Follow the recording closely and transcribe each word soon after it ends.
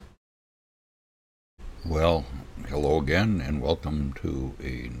Well, hello again, and welcome to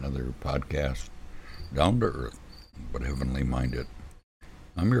another podcast, Down to Earth, but Heavenly Minded.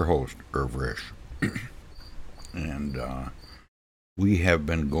 I'm your host, Irv Risch, and we have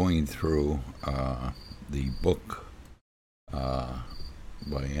been going through the book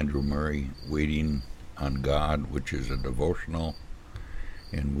by Andrew Murray, Waiting on God, which is a devotional,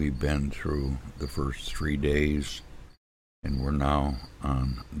 and we've been through the first 3 days, and we're now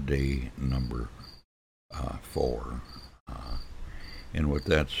on day number 4. And with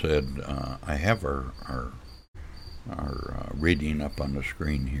that said, I have our reading up on the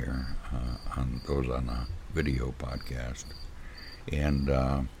screen here on those on a video podcast. And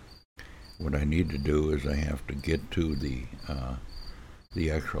what I need to do is I have to get to the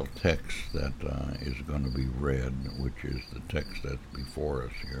actual text that is going to be read, which is the text that's before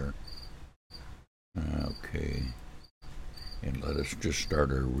us here. Okay. And let us just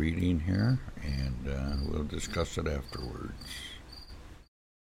start our reading here, and we'll discuss it afterwards.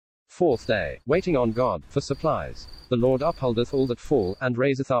 Fourth day, waiting on God, for supplies. The Lord upholdeth all that fall, and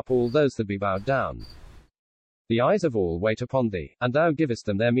raiseth up all those that be bowed down. The eyes of all wait upon thee, and thou givest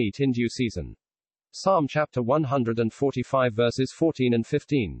them their meat in due season. Psalm chapter 145 verses 14 and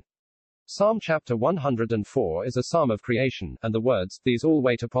 15. Psalm chapter 104 is a psalm of creation, and the words, "These all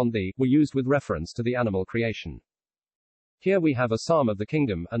wait upon thee," were used with reference to the animal creation. Here we have a psalm of the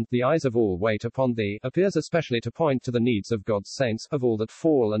kingdom, and "the eyes of all wait upon thee" appears especially to point to the needs of God's saints, of all that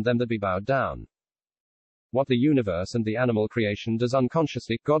fall and them that be bowed down. What the universe and the animal creation does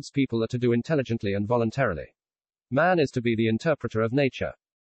unconsciously, God's people are to do intelligently and voluntarily. Man is to be the interpreter of nature.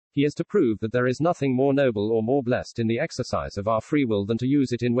 He is to prove that there is nothing more noble or more blessed in the exercise of our free will than to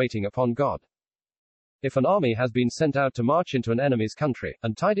use it in waiting upon God. If an army has been sent out to march into an enemy's country,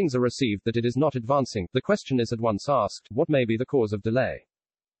 and tidings are received that it is not advancing, the question is at once asked, what may be the cause of delay?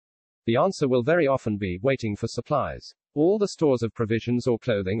 The answer will very often be, waiting for supplies. All the stores of provisions or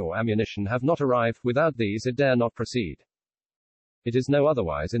clothing or ammunition have not arrived, without these it dare not proceed. It is no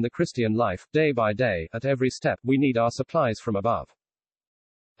otherwise in the Christian life. Day by day, at every step, we need our supplies from above.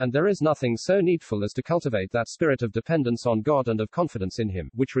 And there is nothing so needful as to cultivate that spirit of dependence on God and of confidence in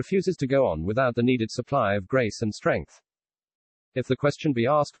Him, which refuses to go on without the needed supply of grace and strength. If the question be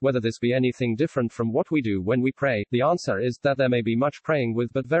asked, whether this be anything different from what we do when we pray, the answer is, that there may be much praying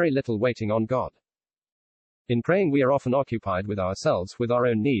with but very little waiting on God. In praying we are often occupied with ourselves, with our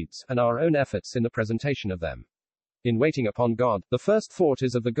own needs, and our own efforts in the presentation of them. In waiting upon God, the first thought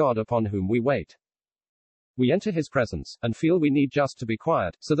is of the God upon whom we wait. We enter His presence, and feel we need just to be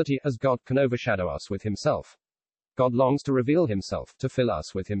quiet, so that He, as God, can overshadow us with Himself. God longs to reveal Himself, to fill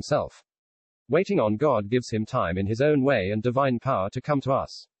us with Himself. Waiting on God gives Him time in His own way and divine power to come to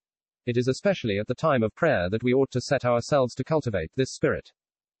us. It is especially at the time of prayer that we ought to set ourselves to cultivate this spirit.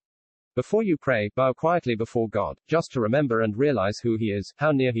 Before you pray, bow quietly before God, just to remember and realize who He is,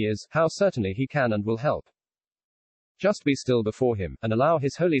 how near He is, how certainly He can and will help. Just be still before Him, and allow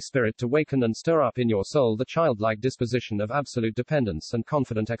His Holy Spirit to waken and stir up in your soul the childlike disposition of absolute dependence and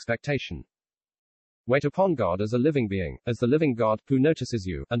confident expectation. Wait upon God as a living being, as the living God, who notices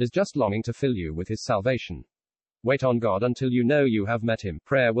you, and is just longing to fill you with His salvation. Wait on God until you know you have met Him.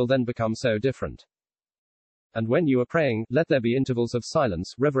 Prayer will then become so different. And when you are praying, let there be intervals of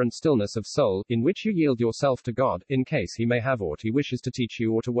silence, reverent stillness of soul, in which you yield yourself to God, in case He may have aught He wishes to teach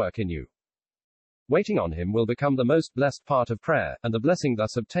you or to work in you. Waiting on Him will become the most blessed part of prayer, and the blessing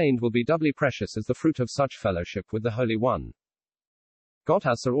thus obtained will be doubly precious as the fruit of such fellowship with the Holy One. God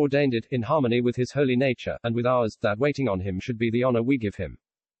has so ordained it, in harmony with His holy nature, and with ours, that waiting on Him should be the honor we give Him.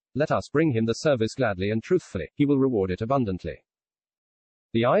 Let us bring Him the service gladly and truthfully. He will reward it abundantly.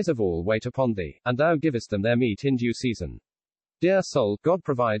 The eyes of all wait upon thee, and thou givest them their meat in due season. Dear soul, God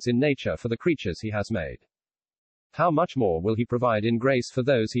provides in nature for the creatures He has made. How much more will He provide in grace for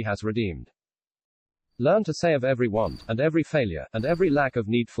those He has redeemed? Learn to say of every want, and every failure, and every lack of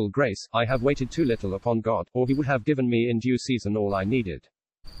needful grace, I have waited too little upon God, or He would have given me in due season all I needed.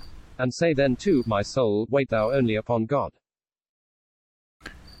 And say then too, my soul, wait thou only upon God.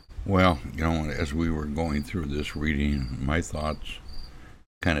 Well, as we were going through this reading, my thoughts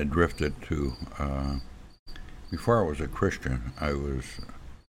kind of drifted to, before I was a Christian, I was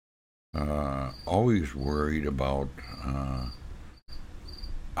always worried about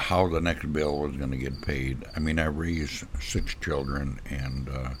how the next bill was going to get paid. I mean, I raised 6 children, and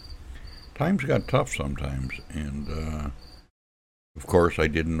times got tough sometimes, and of course I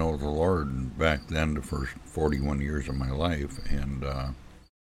didn't know the Lord back then, the first 41 years of my life, and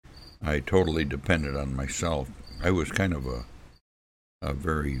I totally depended on myself. I was kind of a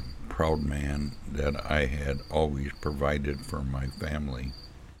very proud man that I had always provided for my family.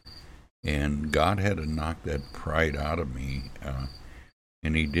 And God had to knock that pride out of me.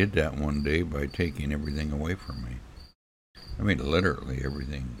 And he did that one day by taking everything away from me. I mean, literally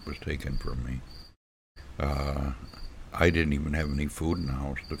everything was taken from me. I didn't even have any food in the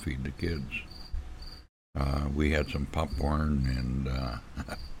house to feed the kids. We had some popcorn and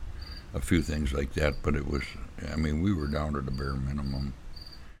a few things like that, but it was, I mean, we were down to the bare minimum.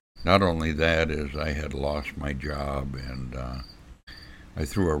 Not only that, is I had lost my job, and I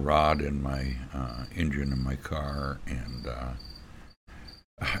threw a rod in my engine in my car, and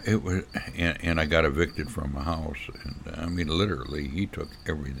it was, and I got evicted from a house. And I mean, literally, he took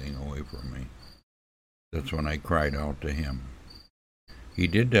everything away from me. That's when I cried out to him. He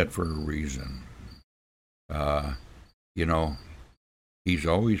did that for a reason. You know, he's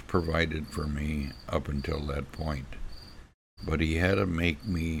always provided for me up until that point. But he had to make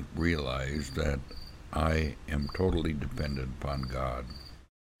me realize that I am totally dependent upon God.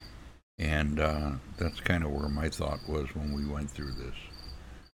 And that's kind of where my thought was when we went through this.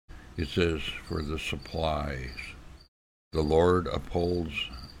 It says, for the supplies, the Lord upholds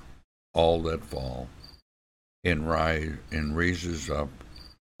all that fall, and raises up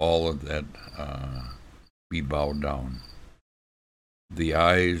all of that be bowed down. The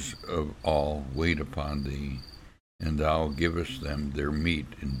eyes of all wait upon thee, and thou givest them their meat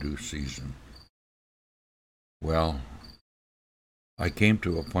in due season. Well, I came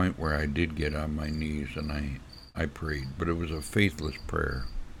to a point where I did get on my knees and I prayed, but it was a faithless prayer.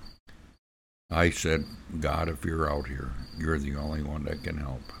 I said, God, if you're out here, you're the only one that can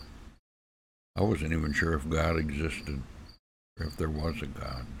help. I wasn't even sure if God existed, or if there was a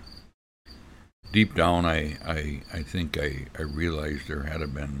God. Deep down, I think I realized there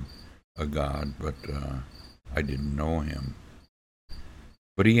had been a God, but I didn't know him.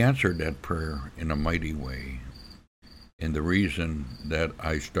 But he answered that prayer in a mighty way. And the reason that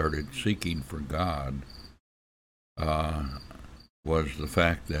I started seeking for God was the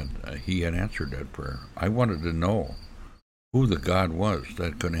fact that he had answered that prayer. I wanted to know who the God was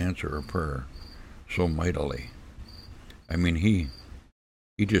that could answer a prayer so mightily. I mean, he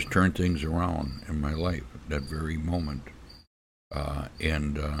just turned things around in my life at that very moment.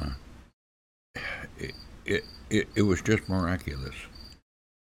 It was just miraculous.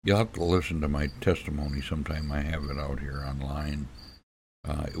 You'll have to listen to my testimony sometime. I have it out here online.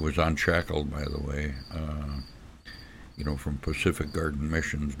 It was Unshackled, by the way, from Pacific Garden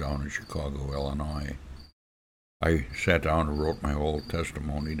Missions down in Chicago, Illinois. I sat down and wrote my whole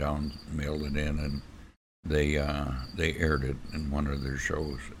testimony down, mailed it in, and they aired it in one of their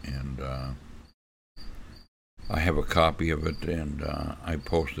shows. And I have a copy of it, and I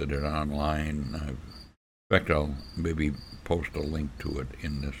posted it online. In fact, I'll maybe post a link to it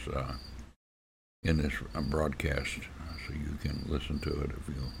in this broadcast, so you can listen to it if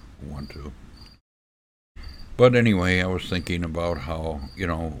you want to. But anyway, I was thinking about how,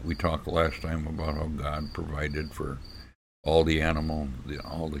 we talked last time about how God provided for all the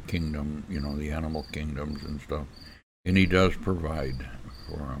all the kingdom, the animal kingdoms and stuff. And he does provide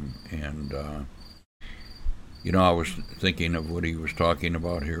for them. And, I was thinking of what he was talking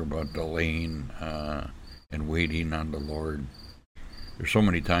about here about delaying and waiting on the Lord. There's so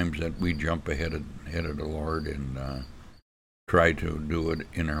many times that we jump ahead of the Lord and try to do it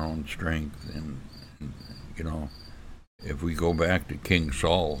in our own strength. And if we go back to King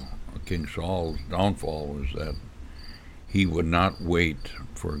Saul's downfall was that he would not wait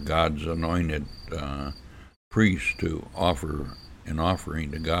for God's anointed priest to offer an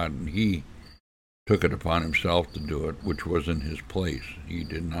offering to God, and he took it upon himself to do it, which was in his place. He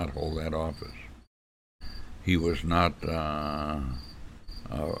did not hold that office. He was not a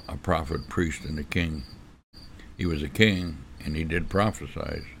prophet, priest, and a king. He was a king, and he did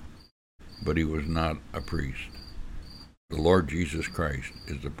prophesy, but he was not a priest. The Lord Jesus Christ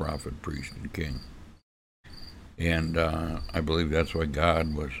is the prophet, priest, and king. And I believe that's why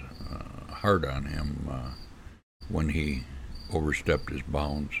God was hard on him when he overstepped his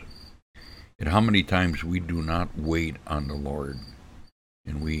bounds. And how many times we do not wait on the Lord,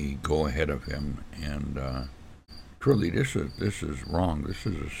 and we go ahead of him. And truly, this is wrong. This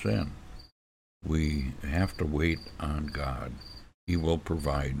is a sin. We have to wait on God. He will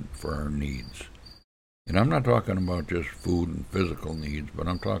provide for our needs. And I'm not talking about just food and physical needs, but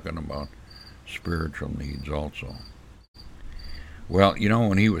I'm talking about spiritual needs also. Well,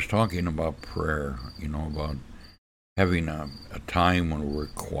 when he was talking about prayer, about having a time when we're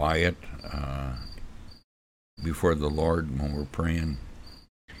quiet before the Lord when we're praying,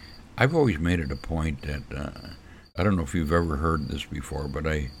 I've always made it a point that, I don't know if you've ever heard this before, but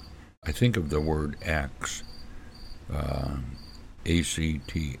I think of the word acts.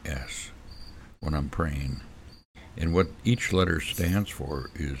 ACTS, when I'm praying. And what each letter stands for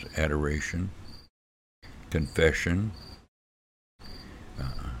is adoration, confession,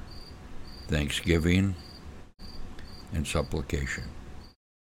 thanksgiving, and supplication.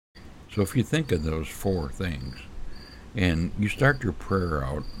 So if you think of those four things, and you start your prayer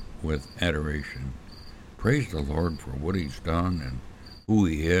out with adoration, praise the Lord for what He's done and who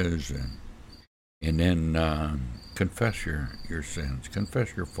He is, and then confess your sins,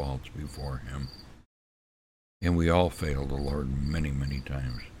 confess your faults before Him. And we all fail the Lord many, many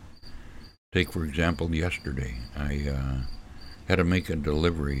times. Take, for example, yesterday, I had to make a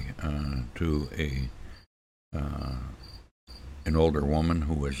delivery to an older woman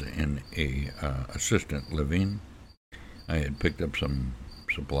who was in a assisted living. I had picked up some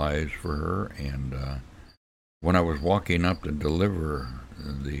supplies for her, and when I was walking up to deliver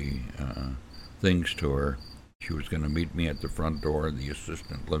the things to her, she was going to meet me at the front door of the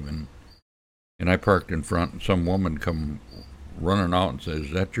assisted living. And I parked in front, and some woman come running out and says,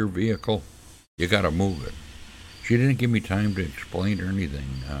 "Is that your vehicle? You got to move it." She didn't give me time to explain or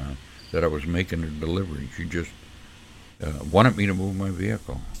anything that I was making a delivery. She just wanted me to move my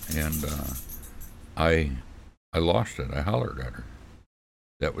vehicle. And I lost it. I hollered at her.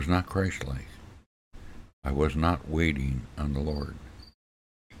 That was not Christ-like. I was not waiting on the Lord.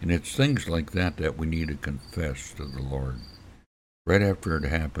 And it's things like that that we need to confess to the Lord. Right after it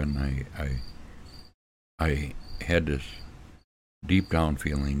happened, I had this deep down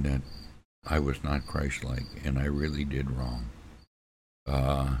feeling that I was not Christ-like, and I really did wrong.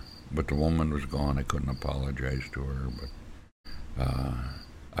 But the woman was gone. I couldn't apologize to her, but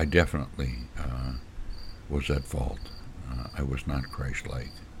I definitely was at fault. I was not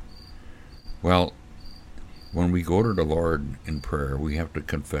Christ-like. Well, when we go to the Lord in prayer, we have to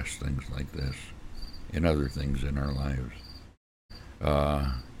confess things like this and other things in our lives.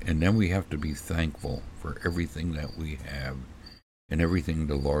 And then we have to be thankful for everything that we have and everything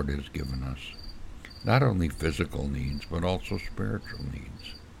the Lord has given us. Not only physical needs, but also spiritual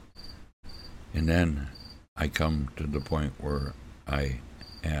needs. And then I come to the point where I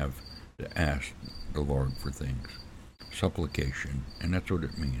have to ask the Lord for things. Supplication, and that's what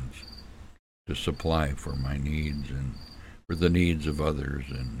it means. To supply for my needs and for the needs of others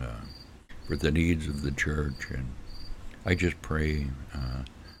and for the needs of the church. And I just pray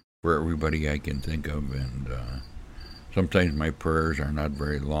for everybody I can think of, and sometimes my prayers are not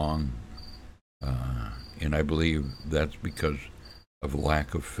very long, and I believe that's because of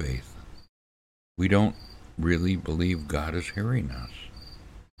lack of faith. We don't really believe God is hearing us,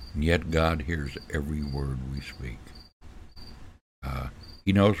 and yet God hears every word we speak.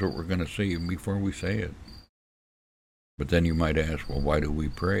 He knows what we're going to say even before we say it. But then you might ask, well, why do we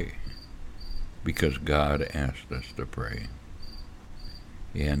pray? Because God asked us to pray.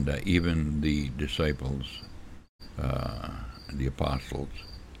 And even the disciples, the apostles,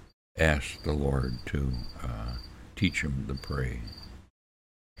 asked the Lord to teach them to pray.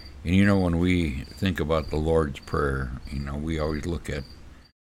 And you know, when we think about the Lord's Prayer, you know, we always look at,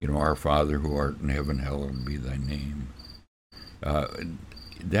 you know, Our Father who art in heaven, hallowed be thy name.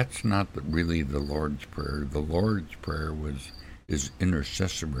 That's not really the Lord's Prayer. The Lord's Prayer is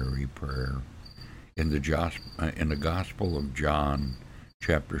intercessory prayer in the Gospel of John,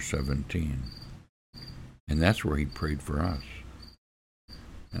 chapter 17. And that's where he prayed for us.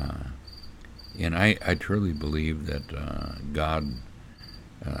 And I truly believe that God,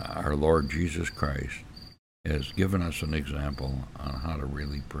 our Lord Jesus Christ, has given us an example on how to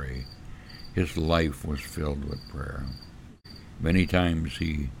really pray. His life was filled with prayer. Many times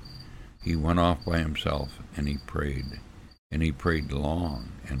he went off by himself and he prayed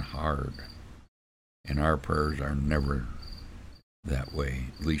long and hard. And our prayers are never that way,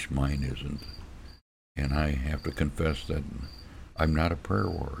 at least mine isn't. And I have to confess that I'm not a prayer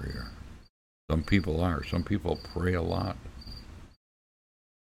warrior. Some people are. Some people pray a lot.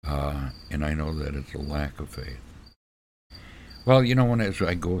 And I know that it's a lack of faith. Well, you know, as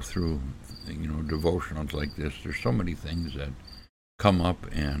I go through, you know, devotionals like this, there's so many things that come up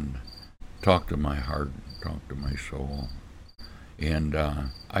and talk to my heart, talk to my soul. And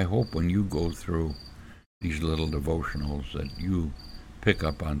I hope when you go through these little devotionals that you pick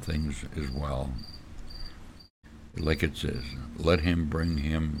up on things as well. Like it says, let him bring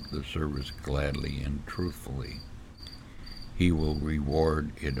him the service gladly and truthfully. He will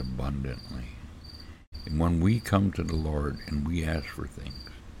reward it abundantly. And when we come to the Lord and we ask for things,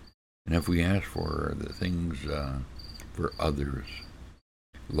 and if we ask for the things for others,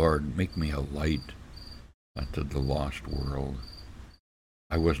 Lord, make me a light to the lost world.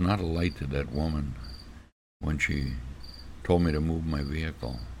 I was not a light to that woman when she told me to move my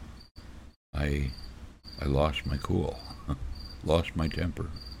vehicle, I lost my cool, lost my temper,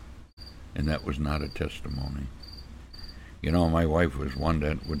 and that was not a testimony. You know, my wife was one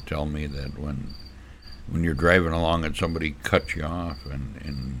that would tell me that when you're driving along and somebody cuts you off,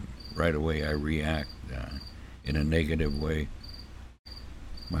 and right away I react in a negative way.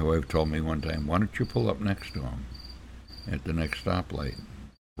 My wife told me one time, why don't you pull up next to him at the next stoplight,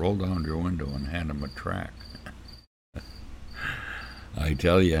 roll down your window and hand him a tract. I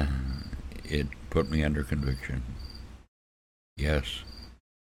tell you, it put me under conviction. Yes,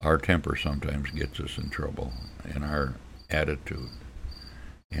 our temper sometimes gets us in trouble, and our attitude,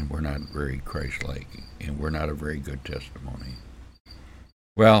 and we're not very Christ-like, and we're not a very good testimony.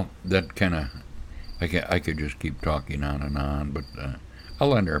 Well, that kind of, I could just keep talking on, but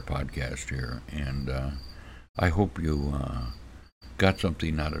I'll end our podcast here, and I hope you got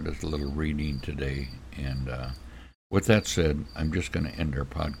something out of this little reading today. And with that said, I'm just going to end our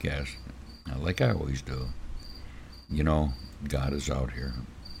podcast like I always do. You know, God is out here.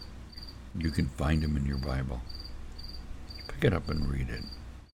 You can find him in your Bible. Pick it up and read it.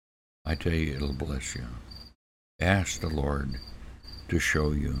 I tell you, it'll bless you. Ask the Lord to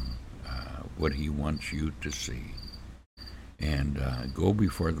show you what he wants you to see. And go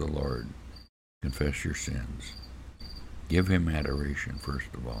before the Lord. Confess your sins. Give him adoration,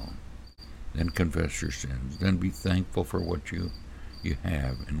 first of all. Then confess your sins. Then be thankful for what you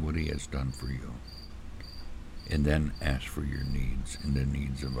have and what he has done for you. And then ask for your needs and the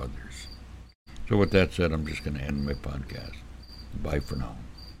needs of others. So with that said, I'm just going to end my podcast. Bye for now.